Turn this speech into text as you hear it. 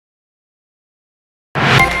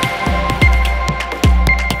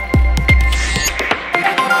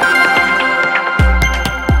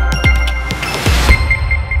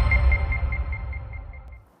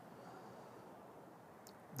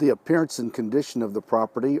The appearance and condition of the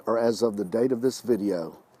property are as of the date of this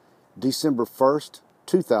video, December 1st,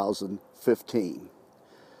 2015.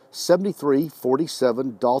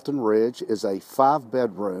 7347 Daulton Ridge is a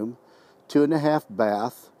 5-bedroom, 2.5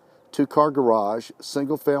 bath, 2-car garage,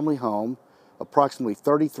 single-family home, approximately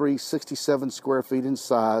 3367 square feet in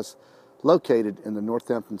size, located in the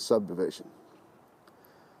Northampton subdivision.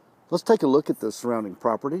 Let's take a look at the surrounding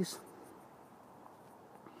properties.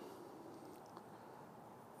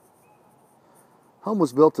 Home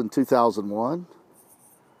was built in 2001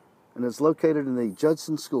 and is located in the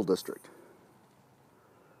Judson School District.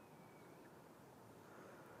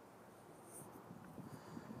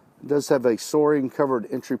 It does have a soaring covered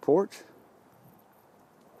entry porch.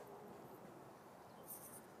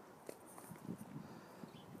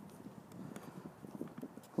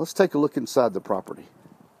 Let's take a look inside the property.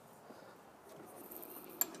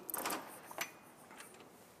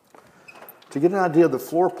 To get an idea of the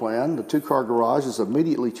floor plan, the 2-car garage is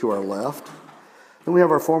immediately to our left. Then we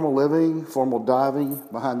have our formal living, formal dining.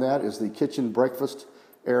 Behind that is the kitchen breakfast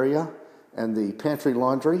area and the pantry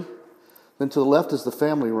laundry. Then to the left is the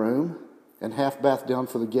family room and half bath down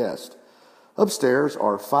for the guest. Upstairs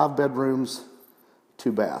are 5 bedrooms,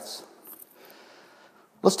 2 baths.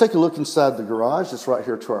 Let's take a look inside the garage. It's right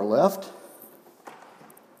here to our left.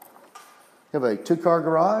 We have a 2-car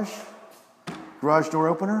garage, garage door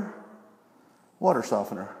opener, water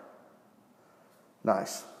softener.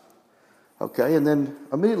 Nice. Okay, and then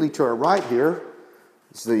immediately to our right here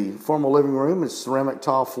is the formal living room. It's ceramic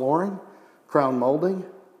tile flooring, crown molding,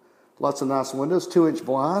 lots of nice windows, 2-inch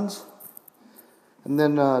blinds. And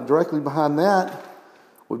then directly behind that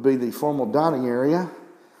would be the formal dining area.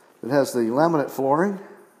 It has the laminate flooring,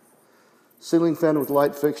 ceiling fan with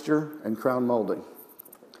light fixture, and crown molding.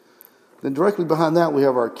 Then directly behind that we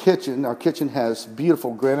have our kitchen. Our kitchen has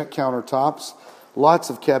beautiful granite countertops,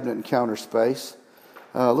 lots of cabinet and counter space.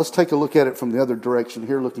 Let's take a look at it from the other direction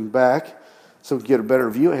here, looking back, so we can get a better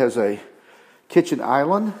view. It has a kitchen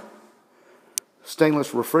island,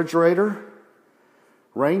 stainless refrigerator,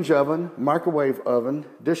 range oven, microwave oven,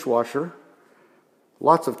 dishwasher,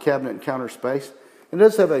 lots of cabinet and counter space. It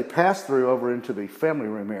does have a pass-through over into the family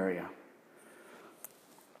room area.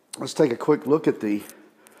 Let's take a quick look at the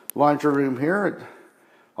laundry room here. It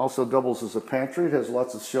also doubles as a pantry. It has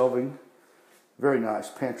lots of shelving. Very nice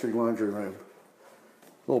pantry laundry room.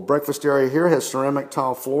 Little breakfast area here has ceramic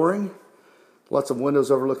tile flooring. Lots of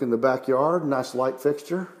windows overlooking the backyard. Nice light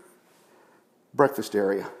fixture. Breakfast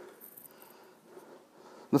area.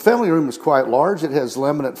 The family room is quite large. It has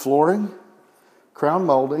laminate flooring, crown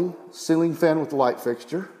molding, ceiling fan with light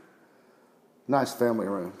fixture. Nice family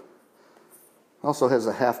room. Also has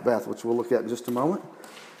a half bath, which we'll look at in just a moment.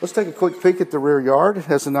 Let's take a quick peek at the rear yard. It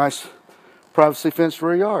has a nice privacy fenced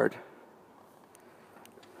rear yard.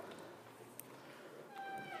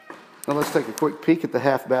 Now let's take a quick peek at the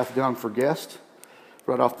half bath down for guests,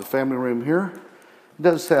 right off the family room here. It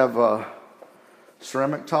does have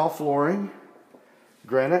ceramic tile flooring,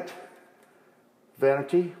 granite,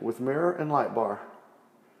 vanity with mirror and light bar.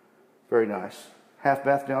 Very nice. Half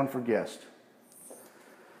bath down for guests.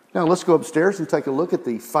 Now let's go upstairs and take a look at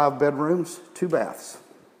the 5 bedrooms, 2 baths.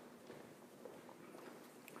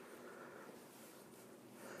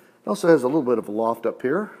 It also has a little bit of a loft up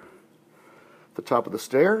here at the top of the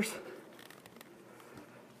stairs.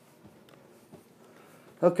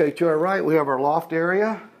 Okay, to our right we have our loft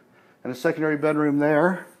area and a secondary bedroom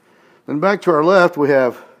there. Then back to our left we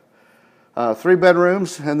have 3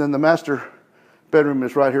 bedrooms, and then the master bedroom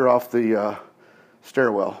is right here off the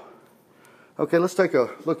stairwell. Okay, let's take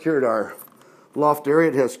a look here at our loft area.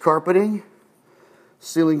 It has carpeting,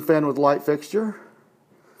 ceiling fan with light fixture.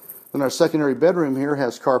 Then our secondary bedroom here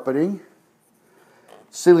has carpeting,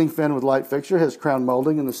 ceiling fan with light fixture, has crown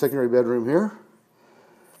molding in the secondary bedroom here.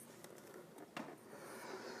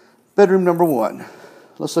 Bedroom number 1.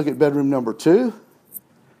 Let's look at bedroom number 2.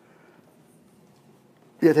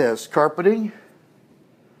 It has carpeting,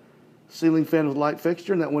 ceiling fan with light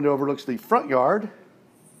fixture, and that window overlooks the front yard.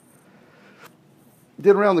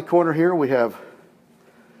 Then around the corner here we have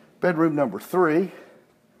bedroom number 3,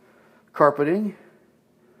 carpeting,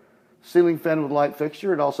 ceiling fan with light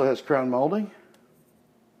fixture. It also has crown molding.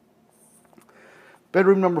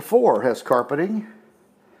 Bedroom number 4 has carpeting,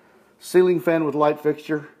 ceiling fan with light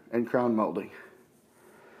fixture, and crown molding.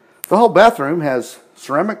 The whole bathroom has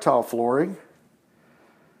ceramic tile flooring,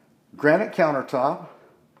 granite countertop,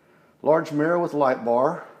 large mirror with light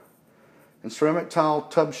bar, and ceramic tile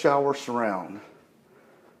tub shower surround.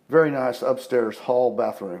 Very nice upstairs hall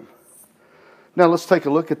bathroom. Now let's take a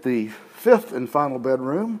look at the 5th and final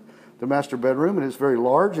bedroom, the master bedroom. It is very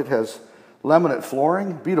large. It has laminate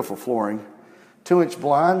flooring, beautiful flooring, 2-inch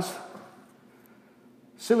blinds,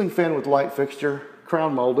 ceiling fan with light fixture,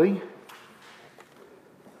 crown molding.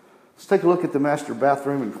 Let's take a look at the master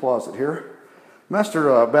bathroom and closet here.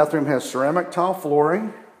 Master bathroom has ceramic tile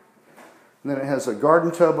flooring. And then it has a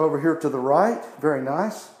garden tub over here to the right, very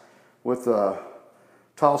nice, with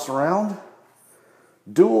tile surround.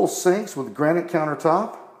 Dual sinks with granite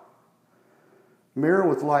countertop. Mirror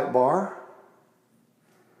with light bar.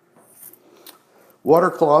 Water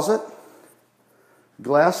closet.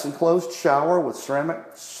 Glass enclosed shower with ceramic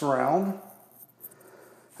surround.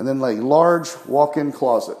 And then a large walk-in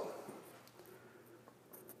closet.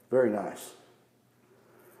 Very nice.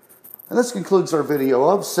 And this concludes our video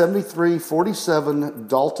of 7347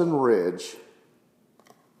 Daulton Ridge.